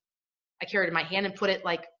purse. I carry it in my hand and put it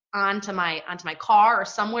like onto my car or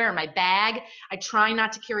somewhere in my bag. I try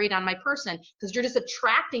not to carry it on my person because you're just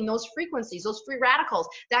attracting those frequencies, those free radicals,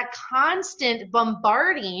 that constant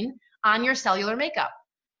bombarding on your cellular makeup.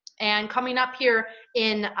 And coming up here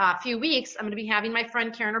in a few weeks, I'm going to be having my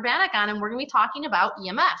friend Karen Urbanek on, and we're going to be talking about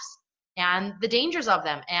EMFs and the dangers of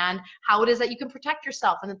them and how it is that you can protect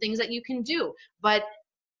yourself and the things that you can do. But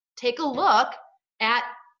take a look at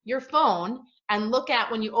your phone and look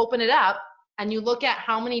at when you open it up and you look at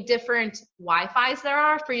how many different Wi-Fis there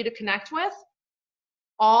are for you to connect with.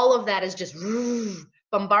 All of that is just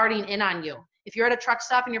bombarding in on you. If you're at a truck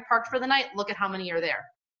stop and you're parked for the night, look at how many are there.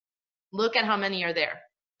 Look at how many are there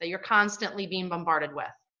that you're constantly being bombarded with.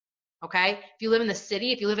 Okay? If you live in the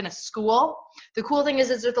city, if you live in a school, the cool thing is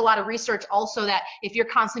there's a lot of research also that if you're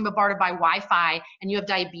constantly bombarded by Wi-Fi and you have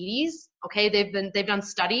diabetes, okay, they've done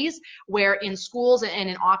studies where in schools and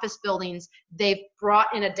in office buildings, they've brought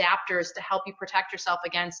in adapters to help you protect yourself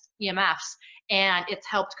against EMFs, and it's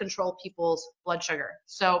helped control people's blood sugar.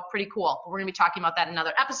 So pretty cool. We're going to be talking about that in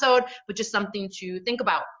another episode, but just something to think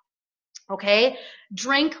about. Okay?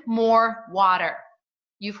 Drink more water.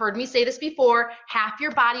 You've heard me say this before, half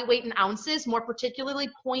your body weight in ounces, more particularly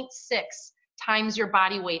 0.6 times your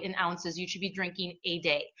body weight in ounces you should be drinking a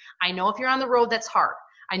day. I know if you're on the road, that's hard.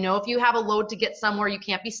 I know if you have a load to get somewhere, you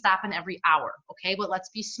can't be stopping every hour, okay? But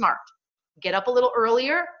let's be smart. Get up a little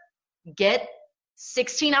earlier, get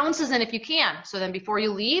 16 ounces in if you can. So then before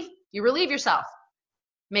you leave, you relieve yourself.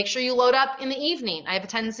 Make sure you load up in the evening. I have a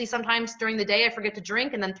tendency sometimes during the day I forget to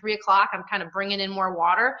drink, and then 3 o'clock I'm kind of bringing in more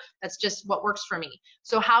water. That's just what works for me.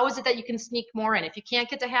 So how is it that you can sneak more in? If you can't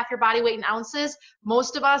get to half your body weight in ounces,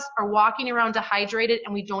 most of us are walking around dehydrated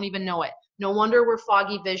and we don't even know it. No wonder we're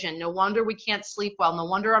foggy vision. No wonder we can't sleep well. No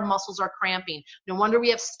wonder our muscles are cramping. No wonder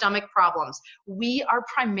we have stomach problems. We are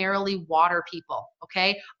primarily water people,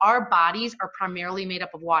 okay? Our bodies are primarily made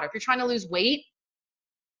up of water. If you're trying to lose weight,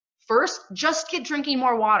 first, just get drinking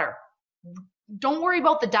more water. Don't worry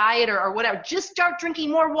about the diet or whatever. Just start drinking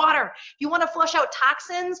more water. You want to flush out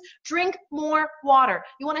toxins? Drink more water.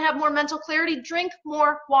 You want to have more mental clarity? Drink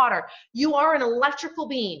more water. You are an electrical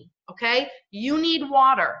being, okay? You need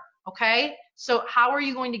water, okay? So how are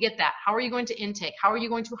you going to get that? How are you going to intake? How are you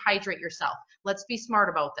going to hydrate yourself? Let's be smart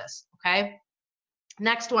about this, okay?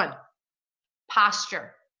 Next one,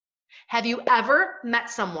 posture. Have you ever met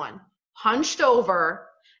someone hunched over,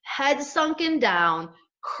 head sunken down,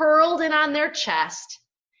 curled in on their chest,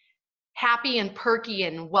 happy and perky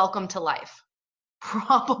and welcome to life?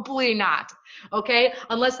 Probably not, okay?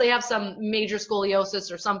 Unless they have some major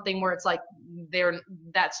scoliosis or something where it's like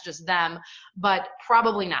that's just them, but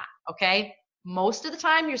probably not, okay? Most of the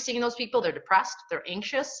time you're seeing those people, they're depressed, they're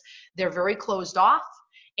anxious, they're very closed off,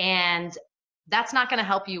 and that's not going to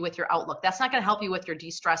help you with your outlook. That's not going to help you with your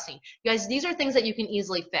de-stressing. You guys, these are things that you can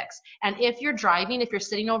easily fix. And if you're driving, if you're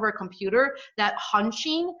sitting over a computer, that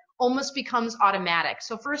hunching almost becomes automatic.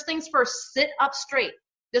 So first things first, sit up straight.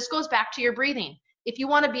 This goes back to your breathing. If you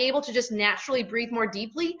want to be able to just naturally breathe more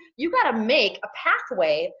deeply, you got to make a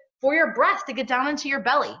pathway for your breath to get down into your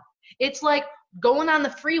belly. It's like going on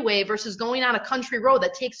the freeway versus going on a country road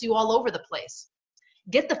that takes you all over the place.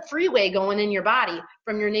 Get the freeway going in your body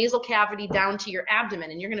from your nasal cavity down to your abdomen,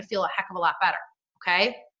 and you're going to feel a heck of a lot better,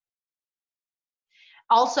 okay?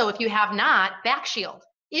 Also, if you have not, Back Shield.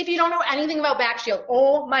 If you don't know anything about Back Shield,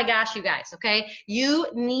 oh my gosh, you guys, okay? You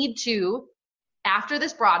need to, after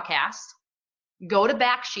this broadcast, go to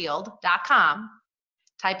backshield.com,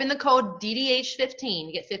 type in the code DDH15,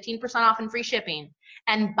 you get 15% off and free shipping,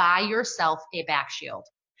 and buy yourself a Back Shield.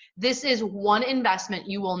 This is one investment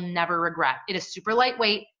you will never regret. It is super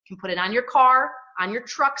lightweight. You can put it on your car, on your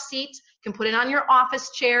truck seat, you can put it on your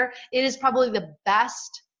office chair. It is probably the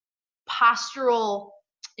best postural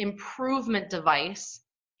improvement device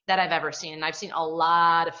that I've ever seen. And I've seen a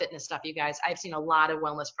lot of fitness stuff, you guys. I've seen a lot of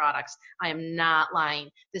wellness products. I am not lying.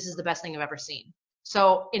 This is the best thing I've ever seen.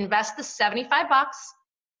 So invest the $75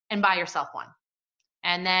 and buy yourself one.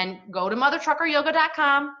 And then go to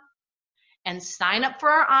mothertruckeryoga.com and sign up for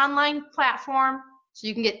our online platform so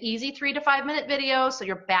you can get easy 3 to 5 minute videos so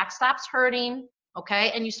your back stops hurting,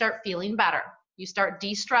 okay? And you start feeling better. You start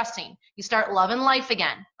de-stressing. You start loving life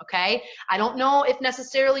again, okay? I don't know if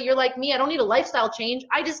necessarily you're like me. I don't need a lifestyle change.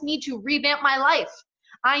 I just need to revamp my life.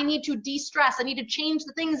 I need to de-stress. I need to change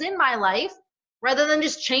the things in my life rather than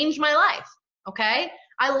just change my life, okay?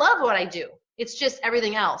 I love what I do. It's just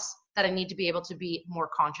everything else that I need to be able to be more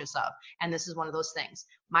conscious of. And this is one of those things.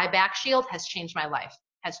 My Back Shield has changed my life,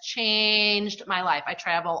 has changed my life. I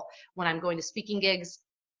travel when I'm going to speaking gigs.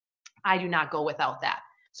 I do not go without that.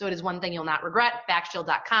 So it is one thing you'll not regret.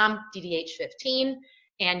 Backshield.com, DDH15,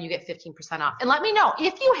 and you get 15% off. And let me know,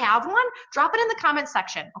 if you have one, drop it in the comment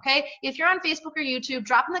section, okay? If you're on Facebook or YouTube,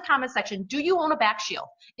 drop in the comment section, do you own a Back Shield?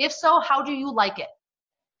 If so, how do you like it?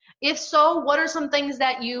 If so, what are some things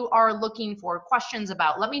that you are looking for, questions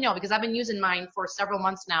about? Let me know, because I've been using mine for several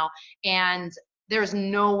months now, and there's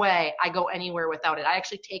no way I go anywhere without it. I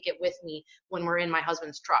actually take it with me when we're in my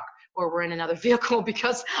husband's truck or we're in another vehicle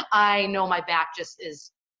because I know my back just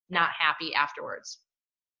is not happy afterwards.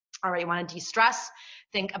 All right, you want to de-stress?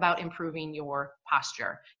 Think about improving your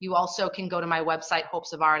posture. You also can go to my website,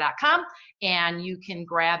 hopesavara.com, and you can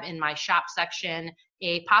grab in my shop section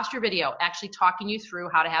a posture video actually talking you through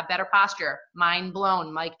how to have better posture. Mind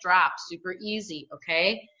blown, mic drop, super easy,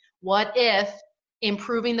 okay? What if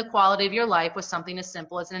improving the quality of your life was something as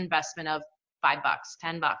simple as an investment of $5,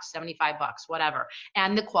 $10, $75, whatever,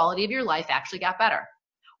 and the quality of your life actually got better?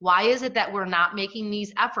 Why is it that we're not making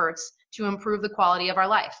these efforts to improve the quality of our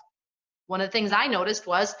life? One of the things I noticed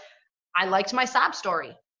was I liked my sob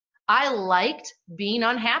story. I liked being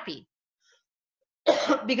unhappy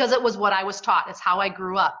because it was what I was taught. It's how I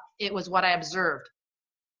grew up. It was what I observed.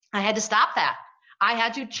 I had to stop that. I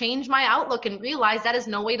had to change my outlook and realize that is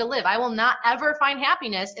no way to live. I will not ever find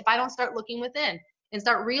happiness if I don't start looking within and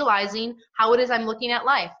start realizing how it is I'm looking at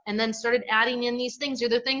life, and then started adding in these things. These are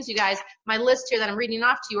the things, you guys, my list here that I'm reading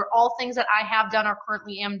off to you are all things that I have done or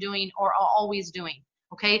currently am doing or are always doing,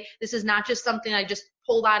 okay? This is not just something I just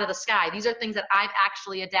pulled out of the sky. These are things that I've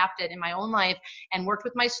actually adapted in my own life and worked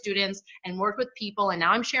with my students and worked with people, and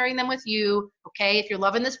now I'm sharing them with you, okay? If you're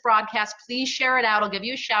loving this broadcast, please share it out. I'll give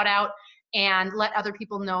you a shout out and let other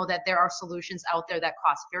people know that there are solutions out there that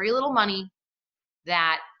cost very little money,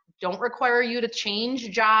 that don't require you to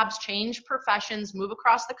change jobs, change professions, move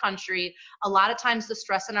across the country. A lot of times the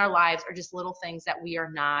stress in our lives are just little things that we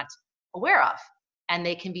are not aware of, and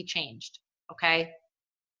they can be changed, okay?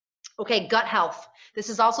 Okay, gut health. This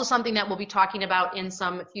is also something that we'll be talking about in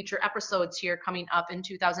some future episodes here coming up in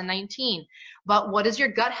 2019. But what is your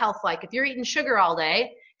gut health like? If you're eating sugar all day,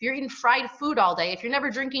 if you're eating fried food all day, if you're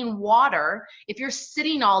never drinking water, if you're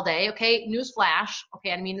sitting all day, okay, newsflash,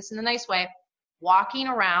 okay, I mean this in a nice way, walking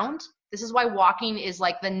around. This is why walking is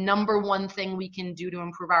like the #1 thing we can do to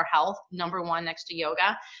improve our health, #1 next to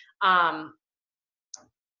yoga.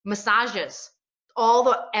 Massages, all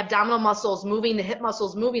the abdominal muscles moving, the hip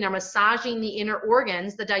muscles moving are massaging the inner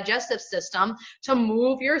organs, the digestive system, to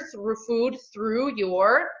move your food through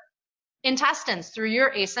your intestines, through your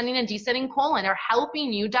ascending and descending colon. They're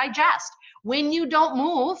helping you digest. When you don't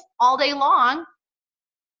move all day long,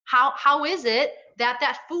 how is it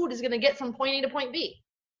that food is going to get from point A to point B?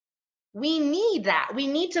 We need that. We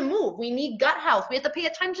need to move. We need gut health. We have to pay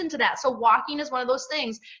attention to that. So walking is one of those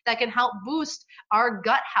things that can help boost our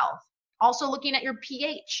gut health. Also looking at your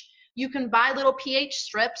pH. You can buy little pH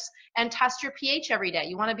strips and test your pH every day.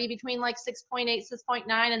 You want to be between like 6.8, 6.9,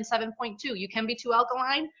 and 7.2. You can be too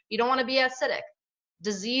alkaline. You don't want to be acidic.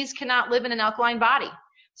 Disease cannot live in an alkaline body.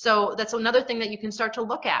 So that's another thing that you can start to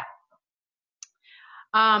look at.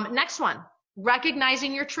 Next one.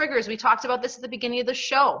 Recognizing your triggers. We talked about this at the beginning of the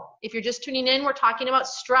show. If you're just tuning in, we're talking about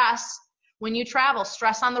stress when you travel,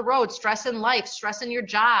 stress on the road, stress in life, stress in your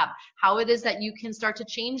job, how it is that you can start to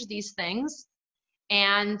change these things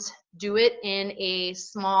and do it in a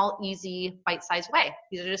small, easy, bite-sized way.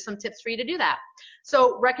 These are just some tips for you to do that.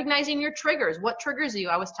 So recognizing your triggers. What triggers you?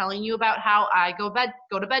 I was telling you about how I go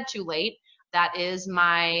to bed too late. That is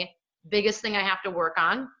my biggest thing I have to work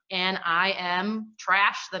on, and I am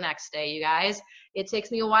trash the next day, you guys. It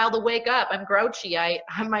takes me a while to wake up. I'm grouchy.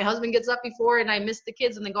 My husband gets up before and I miss the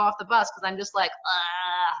kids and then go off the bus because I'm just like,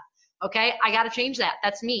 okay, I got to change that.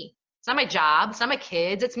 That's me. It's not my job. It's not my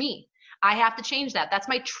kids. It's me. I have to change that. That's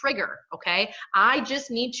my trigger, okay? I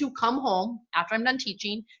just need to come home after I'm done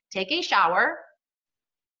teaching, take a shower,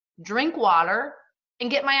 drink water,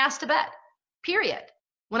 and get my ass to bed, period.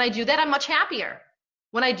 When I do that, I'm much happier.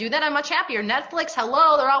 When I do that, I'm much happier. Netflix,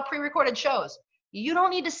 hello, they're all pre-recorded shows. You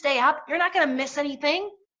don't need to stay up. You're not going to miss anything,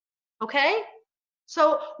 okay?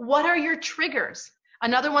 So what are your triggers?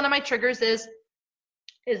 Another one of my triggers is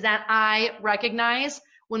that I recognize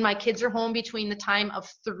when my kids are home between the time of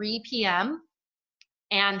 3 p.m.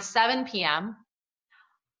 and 7 p.m.,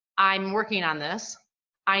 I'm working on this.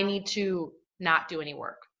 I need to not do any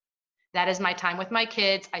work. That is my time with my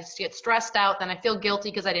kids. I get stressed out, then I feel guilty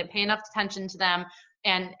because I didn't pay enough attention to them.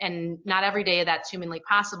 And not every day that's humanly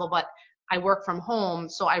possible, but I work from home,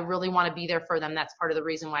 so I really want to be there for them. That's part of the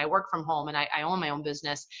reason why I work from home, and I own my own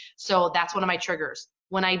business. So that's one of my triggers.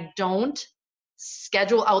 When I don't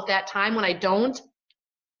schedule out that time, when I don't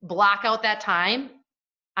block out that time,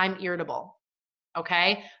 I'm irritable.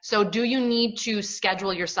 Okay, so do you need to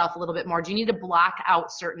schedule yourself a little bit more? Do you need to block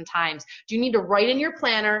out certain times? Do you need to write in your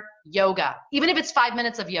planner yoga, even if it's 5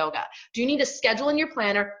 minutes of yoga? Do you need to schedule in your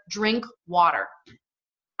planner drink water?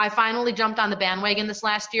 I finally jumped on the bandwagon this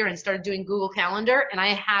last year and started doing Google Calendar, and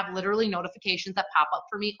I have literally notifications that pop up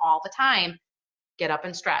for me all the time. Get up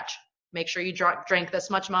and stretch. Make sure you drink this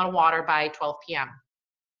much amount of water by 12 p.m.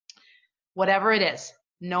 Whatever it is.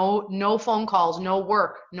 No phone calls, no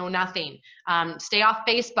work, no nothing. Stay off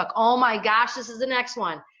Facebook. Oh my gosh, this is the next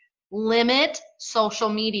one. Limit social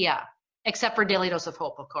media, except for Daily Dose of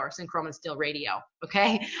Hope, of course, and Chrome and Steel Radio,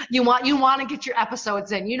 okay? You want to get your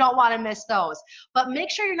episodes in. You don't want to miss those. But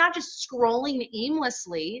make sure you're not just scrolling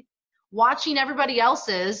aimlessly, watching everybody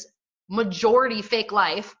else's majority fake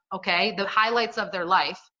life, okay? The highlights of their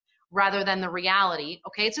life rather than the reality,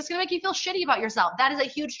 okay? It's just going to make you feel shitty about yourself. That is a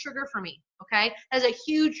huge trigger for me, okay? That is a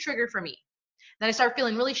huge trigger for me. Then I start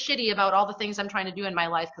feeling really shitty about all the things I'm trying to do in my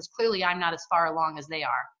life because clearly I'm not as far along as they are,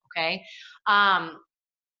 okay?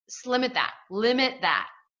 Limit that,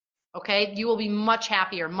 okay? You will be much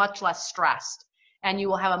happier, much less stressed, and you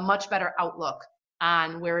will have a much better outlook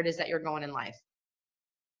on where it is that you're going in life.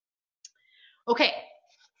 Okay.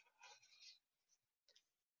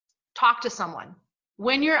 Talk to someone.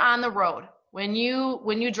 When you're on the road, when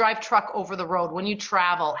you drive truck over the road, when you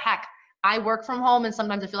travel, heck, I work from home and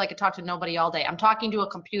sometimes I feel like I talk to nobody all day. I'm talking to a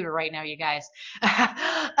computer right now, you guys.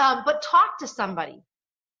 But talk to somebody.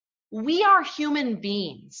 We are human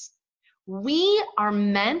beings. We are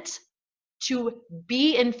meant to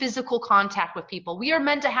be in physical contact with people. We are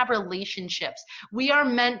meant to have relationships. We are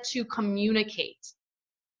meant to communicate.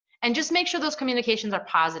 And just make sure those communications are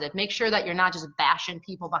positive. Make sure that you're not just bashing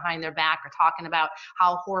people behind their back or talking about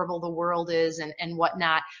how horrible the world is and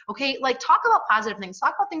whatnot. Okay, like talk about positive things.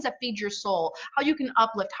 Talk about things that feed your soul, how you can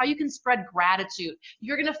uplift, how you can spread gratitude.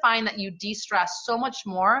 You're gonna find that you de-stress so much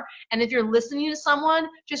more. And if you're listening to someone,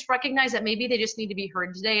 just recognize that maybe they just need to be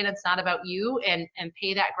heard today and it's not about you, and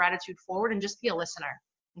pay that gratitude forward and just be a listener,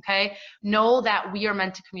 okay? Know that we are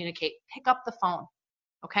meant to communicate. Pick up the phone,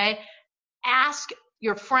 okay? Ask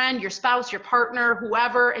your friend, your spouse, your partner,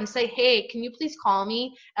 whoever, and say, hey, can you please call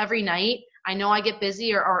me every night? I know I get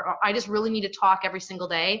busy or I just really need to talk every single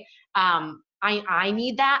day. I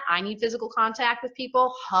need that. I need physical contact with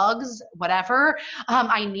people, hugs, whatever.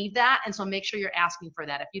 I need that. And so make sure you're asking for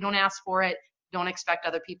that. If you don't ask for it, don't expect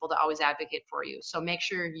other people to always advocate for you. So make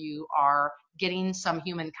sure you are getting some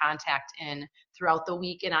human contact in throughout the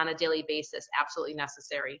week and on a daily basis. Absolutely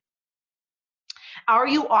necessary. Are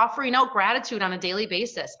you offering out gratitude on a daily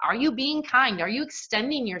basis? Are you being kind? Are you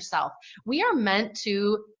extending yourself? We are meant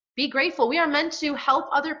to be grateful. We are meant to help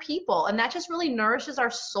other people, and that just really nourishes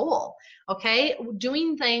our soul, okay?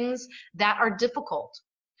 Doing things that are difficult.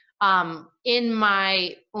 In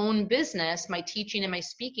my own business, my teaching and my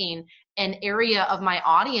speaking, an area of my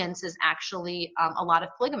audience is actually a lot of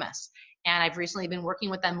polygamists. And I've recently been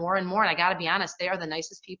working with them more and more. And I got to be honest, they are the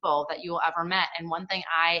nicest people that you will ever met. And one thing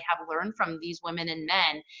I have learned from these women and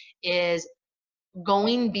men is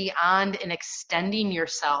going beyond and extending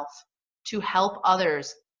yourself to help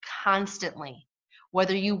others constantly,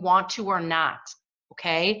 whether you want to or not.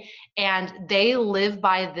 Okay. And they live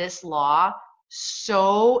by this law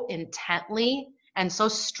so intently and so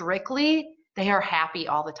strictly they are happy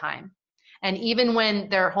all the time. And even when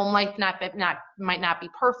their home life might not be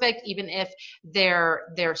perfect, even if their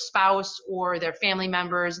spouse or their family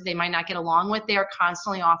members, they might not get along with, they are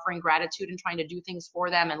constantly offering gratitude and trying to do things for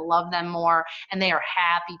them and love them more. And they are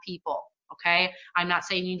happy people. Okay. I'm not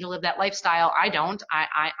saying you need to live that lifestyle. I don't.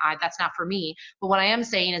 That's not for me. But what I am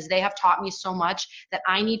saying is they have taught me so much that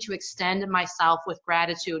I need to extend myself with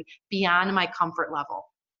gratitude beyond my comfort level.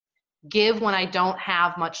 Give when I don't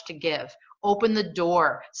have much to give. Open the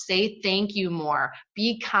door, say thank you more,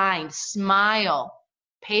 be kind, smile,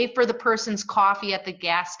 pay for the person's coffee at the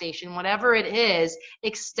gas station, whatever it is,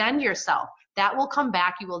 extend yourself. That will come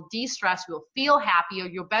back. You will de-stress, you will feel happier,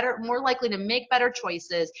 you're more likely to make better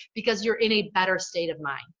choices because you're in a better state of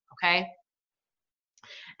mind, okay?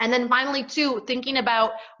 And then finally too, thinking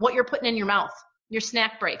about what you're putting in your mouth, your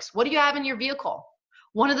snack breaks. What do you have in your vehicle?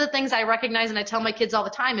 One of the things I recognize and I tell my kids all the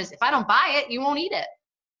time is if I don't buy it, you won't eat it.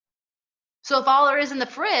 So if all there is in the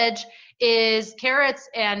fridge is carrots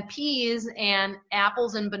and peas and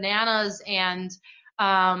apples and bananas and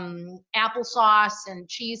applesauce and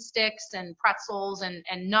cheese sticks and pretzels and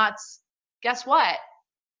nuts, guess what?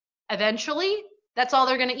 Eventually, that's all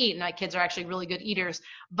they're going to eat. And my kids are actually really good eaters.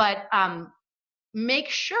 But make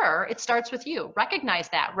sure it starts with you. Recognize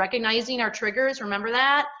that. Recognizing our triggers, remember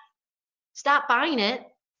that? Stop buying it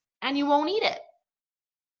and you won't eat it.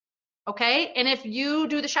 Okay. And if you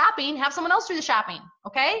do the shopping, have someone else do the shopping.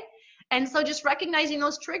 Okay. And so just recognizing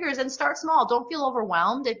those triggers and start small. Don't feel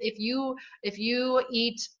overwhelmed. If you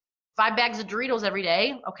eat 5 bags of Doritos every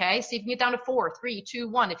day, okay, see if you can get down to 4, 3, 2,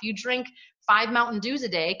 1. If you drink 5 Mountain Dews a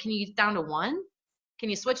day, can you get down to 1? Can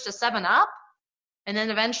you switch to 7-Up and then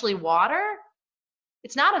eventually water?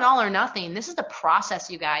 It's not an all or nothing. This is the process,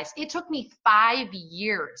 you guys. It took me 5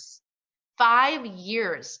 years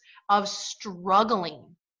of struggling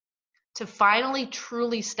to finally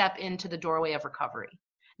truly step into the doorway of recovery.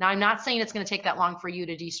 Now, I'm not saying it's going to take that long for you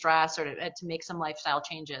to de-stress or to make some lifestyle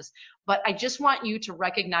changes, but I just want you to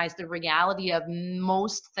recognize the reality of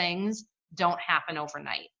most things don't happen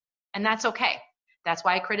overnight. And that's okay. That's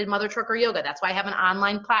why I created Mother Trucker Yoga. That's why I have an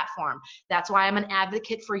online platform. That's why I'm an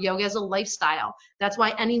advocate for yoga as a lifestyle. That's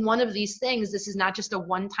why any one of these things, this is not just a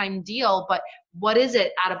one-time deal, but what is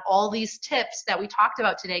it out of all these tips that we talked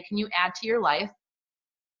about today, can you add to your life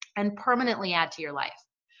and permanently add to your life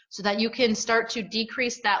so that you can start to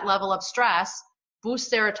decrease that level of stress,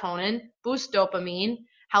 boost serotonin, boost dopamine,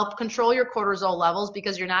 help control your cortisol levels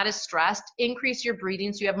because you're not as stressed, increase your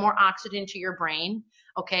breathing so you have more oxygen to your brain,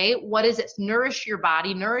 okay? What is it? Nourish your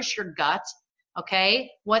body, nourish your gut,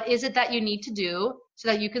 okay? What is it that you need to do so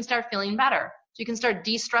that you can start feeling better? So you can start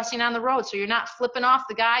de-stressing on the road so you're not flipping off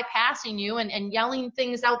the guy passing you and yelling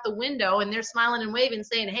things out the window and they're smiling and waving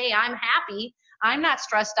saying, hey, I'm happy. I'm not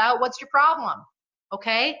stressed out. What's your problem?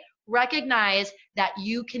 Okay? Recognize that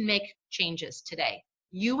you can make changes today.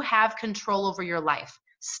 You have control over your life.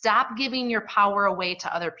 Stop giving your power away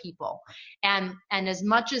to other people. And as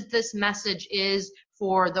much as this message is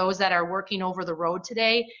for those that are working over the road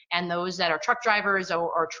today and those that are truck drivers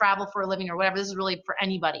or travel for a living or whatever, this is really for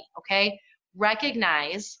anybody, okay?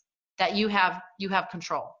 Recognize that you have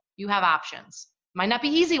control. You have options. Might not be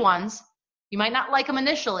easy ones. You might not like them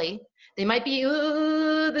initially. They might be,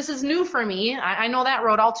 this is new for me. I know that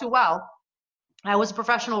road all too well. I was a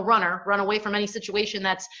professional runner, run away from any situation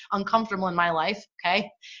that's uncomfortable in my life, okay?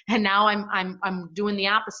 And now I'm doing the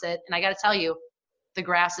opposite, and I got to tell you, the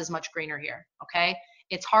grass is much greener here, okay?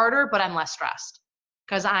 It's harder, but I'm less stressed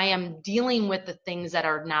because I am dealing with the things that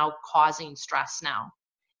are now causing stress now.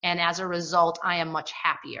 And as a result, I am much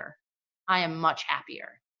happier. I am much happier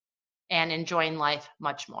and enjoying life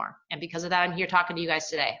much more. And because of that, I'm here talking to you guys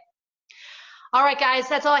today. All right, guys,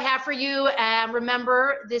 that's all I have for you.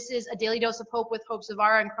 Remember, this is a Daily Dose of Hope with Hope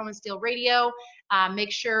Zavara and Chrome and Steel Radio.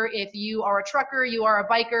 Make sure if you are a trucker, you are a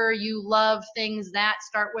biker, you love things that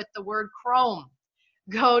start with the word Chrome,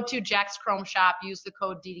 go to Jack's Chrome Shop, use the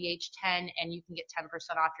code DDH10, and you can get 10%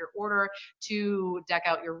 off your order to deck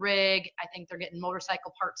out your rig. I think they're getting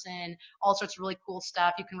motorcycle parts in, all sorts of really cool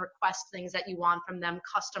stuff. You can request things that you want from them,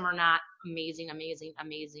 custom or not. Amazing, amazing,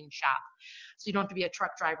 amazing shop. So you don't have to be a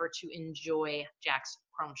truck driver to enjoy Jack's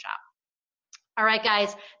Chrome Shop. All right,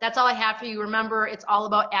 guys, that's all I have for you. Remember, it's all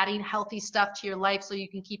about adding healthy stuff to your life so you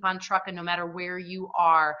can keep on trucking no matter where you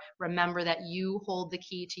are. Remember that you hold the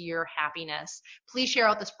key to your happiness. Please share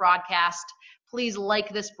out this broadcast. Please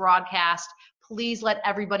like this broadcast. Please let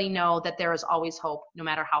everybody know that there is always hope no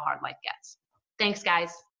matter how hard life gets. Thanks,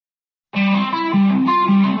 guys.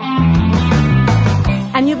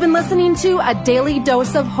 And you've been listening to A Daily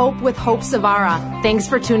Dose of Hope with Hope Zavara. Thanks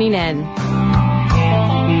for tuning in.